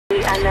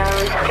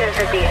unknown, skids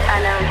at the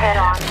unknown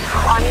head-on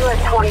on US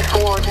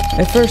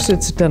 24. At first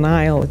it's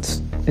denial,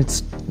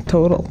 it's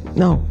total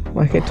no.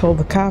 Like I told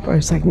the cop, I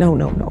was like,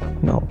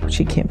 no,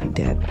 she can't be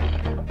dead.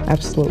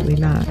 Absolutely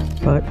not.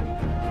 But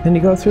then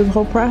you go through the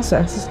whole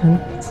process and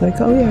it's like,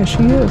 oh yeah,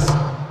 she is.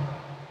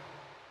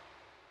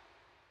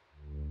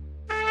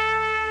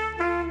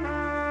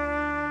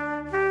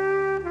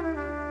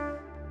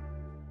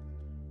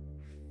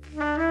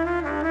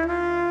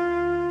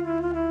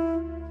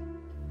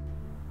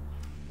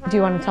 Do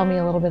you want to tell me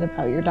a little bit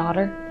about your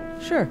daughter?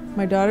 Sure.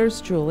 My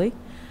daughter's Julie,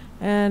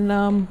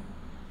 and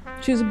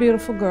she's a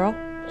beautiful girl.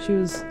 She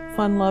was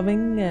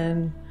fun-loving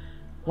and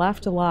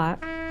laughed a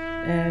lot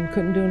and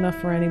couldn't do enough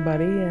for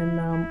anybody, and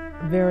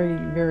very,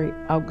 very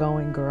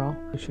outgoing girl.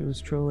 She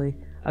was truly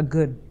a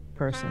good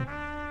person.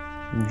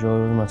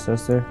 Julie was my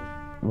sister,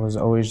 was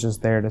always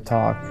just there to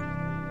talk.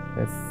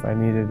 If I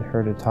needed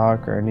her to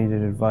talk or I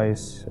needed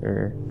advice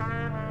or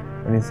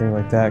anything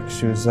like that, 'cause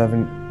she was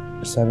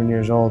seven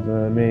years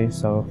older than me,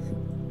 so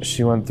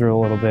she went through a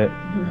little bit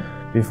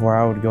before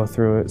I would go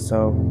through it.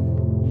 So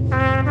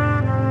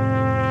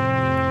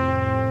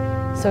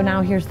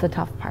now here's the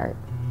tough part.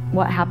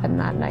 What happened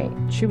that night?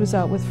 She was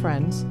out with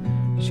friends.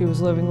 She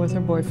was living with her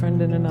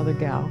boyfriend and another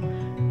gal,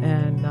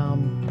 and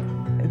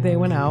they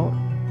went out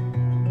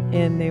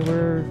and they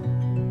were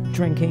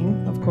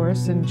drinking, of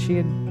course, and she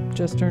had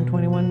just turned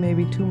 21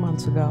 maybe 2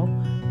 months ago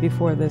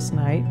before this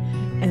night,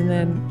 and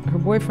then her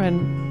boyfriend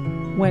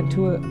went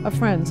to a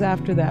friend's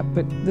after that,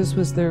 but this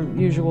was their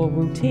usual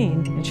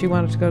routine, and she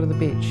wanted to go to the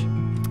beach.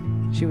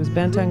 She was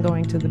bent on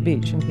going to the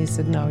beach, and he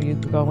said, no, you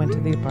go into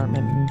the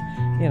apartment and,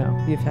 you know,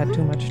 you've had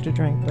too much to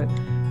drink. But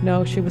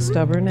no, she was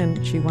stubborn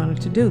and she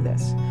wanted to do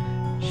this.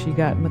 She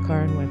got in the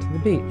car and went to the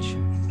beach.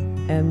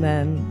 And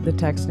then the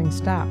texting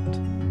stopped.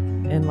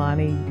 And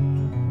Lonnie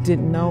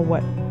didn't know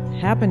what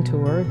happened to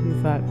her. He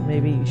thought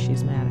maybe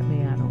she's mad at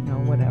me, I don't know,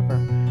 whatever.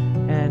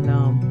 And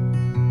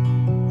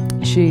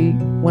she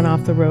went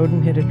off the road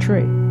and hit a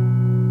tree.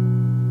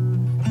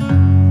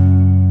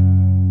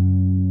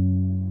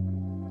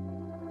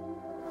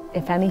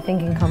 If anything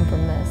can come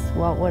from this,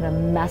 what would a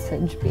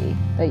message be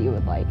that you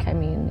would like? I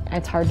mean,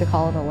 it's hard to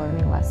call it a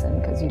learning lesson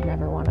because you'd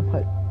never want to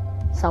put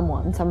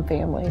someone, some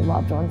family,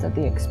 loved ones at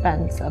the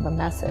expense of a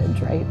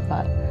message, right?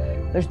 But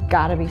there's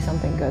got to be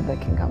something good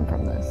that can come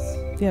from this.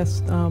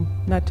 Yes,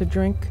 not to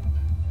drink,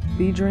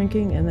 be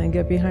drinking, and then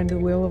get behind the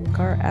wheel of a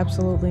car.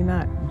 Absolutely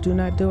not. Do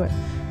not do it.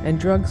 And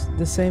drugs,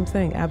 the same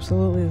thing.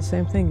 Absolutely the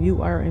same thing.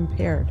 You are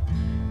impaired.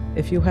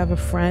 If you have a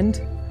friend,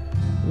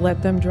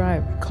 let them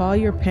drive. Call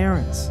your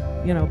parents.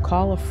 You know,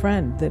 call a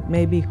friend that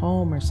may be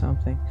home or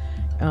something.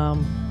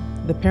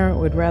 The parent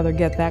would rather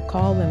get that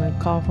call than a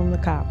call from the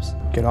cops.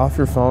 get off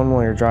your phone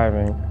while you're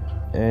driving,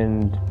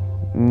 and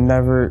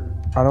never,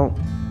 I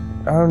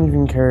don't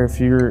even care if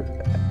you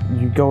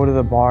go to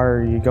the bar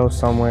or you go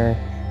somewhere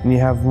and you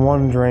have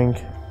one drink,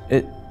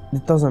 it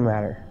doesn't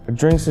matter. A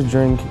drink's a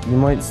drink. You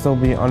might still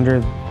be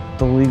under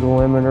the legal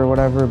limit or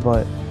whatever,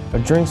 but a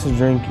drink's a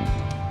drink.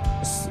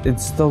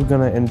 It's still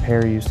gonna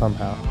impair you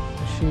somehow.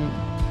 She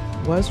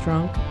was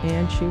drunk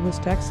and she was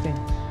texting,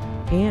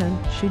 and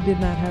she did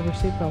not have her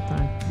seatbelt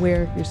on.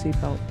 Wear your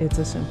seatbelt. It's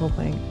a simple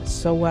thing.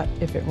 So what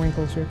if it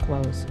wrinkles your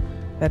clothes?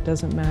 That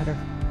doesn't matter.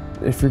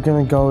 If you're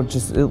gonna go,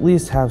 just at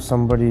least have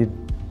somebody,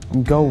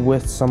 go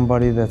with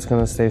somebody that's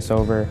gonna stay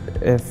sober.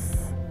 If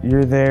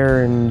you're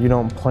there and you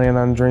don't plan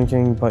on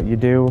drinking, but you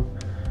do,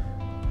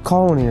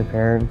 call one of your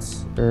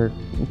parents or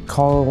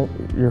call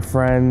your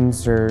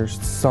friends or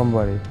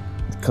somebody,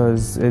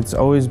 because it's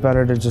always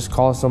better to just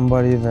call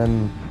somebody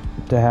than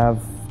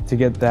to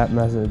get that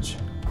message.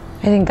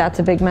 I think that's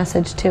a big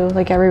message too.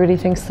 Like, everybody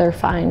thinks they're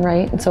fine,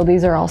 right? And so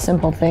these are all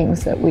simple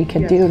things that we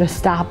could do to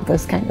stop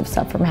this kind of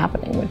stuff from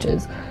happening, which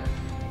is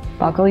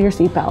buckle your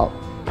seatbelt,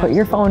 put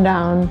your phone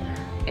down,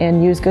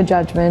 and use good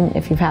judgment.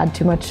 If you've had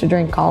too much to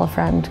drink, call a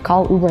friend,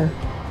 call Uber.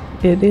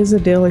 It is a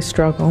daily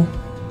struggle.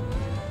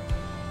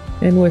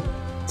 And with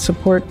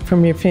support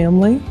from your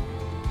family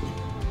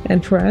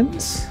and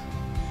friends,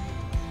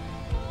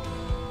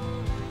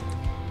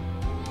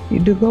 you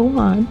do go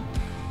on.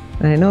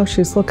 And I know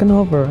she's looking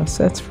over us,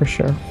 that's for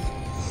sure.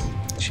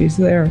 She's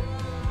there.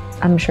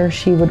 I'm sure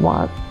she would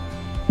want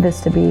this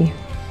to be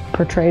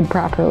portrayed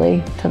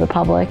properly to the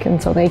public,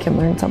 and so they can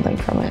learn something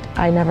from it.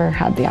 I never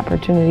had the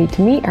opportunity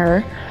to meet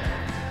her,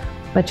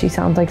 but she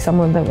sounds like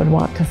someone that would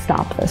want to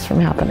stop this from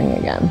happening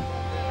again.